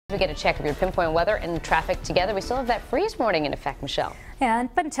We get a check of your pinpoint weather and traffic together. We still have that freeze warning in effect, Michelle. And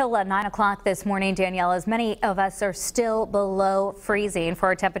up until 9 o'clock this morning, Danielle, as many of us are still below freezing for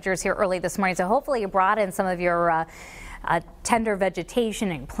our temperatures here early this morning. So hopefully you brought in some of your tender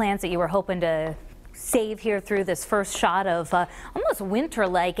vegetation and plants that you were hoping to save here through this first shot of almost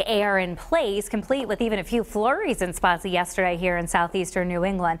winter-like air in place, complete with even a few flurries in spots yesterday here in southeastern New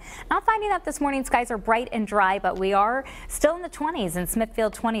England. Not finding that this morning. Skies are bright and dry, but we are still in the 20s in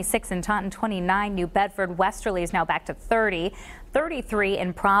Smithfield, 26 in Taunton, 29. New Bedford, Westerly is now back to 30. 33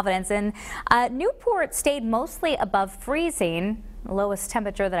 in Providence, and Newport stayed mostly above freezing. The lowest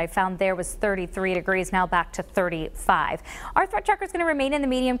temperature that I found there was 33 degrees, now back to 35. Our threat tracker is going to remain in the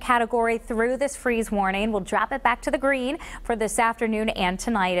medium category through this freeze warning. We'll drop it back to the green for this afternoon and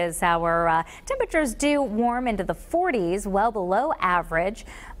tonight as our temperatures do warm into the 40s, well below average,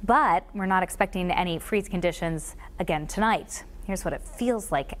 but we're not expecting any freeze conditions again tonight. Here's what it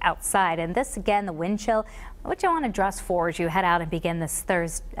feels like outside, and this again, the wind chill, what you want to dress for as you head out and begin this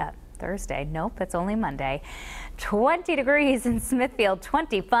Thursday. Nope, it's only Monday. 20 degrees in Smithfield,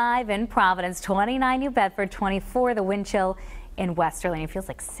 25 in Providence, 29 New Bedford, 24 the wind chill in Westerly. It feels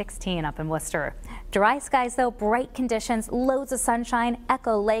like 16 up in Worcester. Dry skies though, bright conditions, loads of sunshine.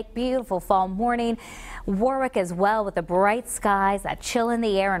 Echo Lake, beautiful fall morning. Warwick as well with the bright skies, that chill in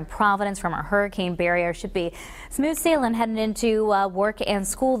the air in Providence from our hurricane barrier. Should be smooth sailing heading into work and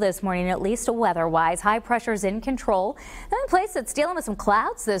school this morning, at least weather-wise. High pressure's in control. The only place that's dealing with some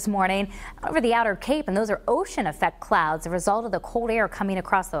clouds this morning over the outer Cape, and those are ocean effect clouds, a result of the cold air coming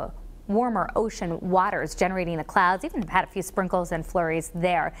across the warmer ocean waters generating the clouds. Even had a few sprinkles and flurries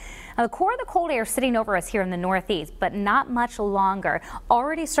there. Now, the core of the cold air sitting over us here in the northeast, but not much longer.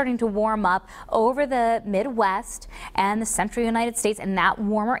 Already starting to warm up over the Midwest and the central United States, and that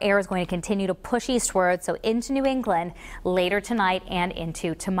warmer air is going to continue to push eastward, so into New England later tonight and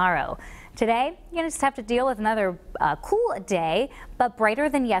into tomorrow. Today, you're going to just have to deal with another cool day, but brighter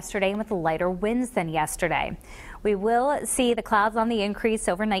than yesterday and with lighter winds than yesterday. We will see the clouds on the increase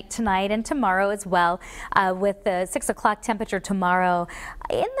overnight tonight and tomorrow as well, with the 6 o'clock temperature tomorrow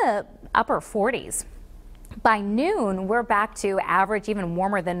in the upper 40s. By noon, we're back to average, even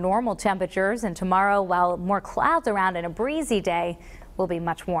warmer than normal temperatures, and tomorrow, while more clouds around and a breezy day, will be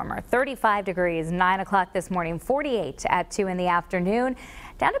much warmer. 35 degrees, 9 o'clock this morning, 48 at 2 in the afternoon,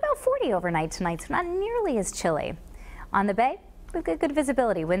 down to about 40 overnight tonight, so not nearly as chilly. On the bay, we've got good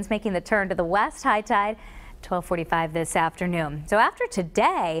visibility. Winds making the turn to the west, high tide 12:45 this afternoon. So after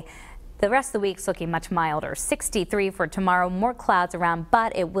today, the rest of the week's looking much milder. 63 for tomorrow, more clouds around,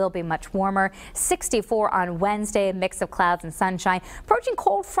 but it will be much warmer. 64 on Wednesday, a mix of clouds and sunshine. Approaching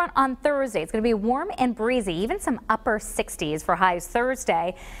cold front on Thursday. It's going to be warm and breezy, even some upper 60s for highs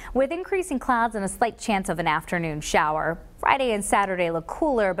Thursday, with increasing clouds and a slight chance of an afternoon shower. Friday and Saturday look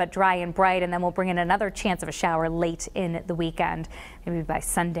cooler but dry and bright, and then we'll bring in another chance of a shower late in the weekend, maybe by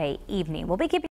Sunday evening. We'll be keeping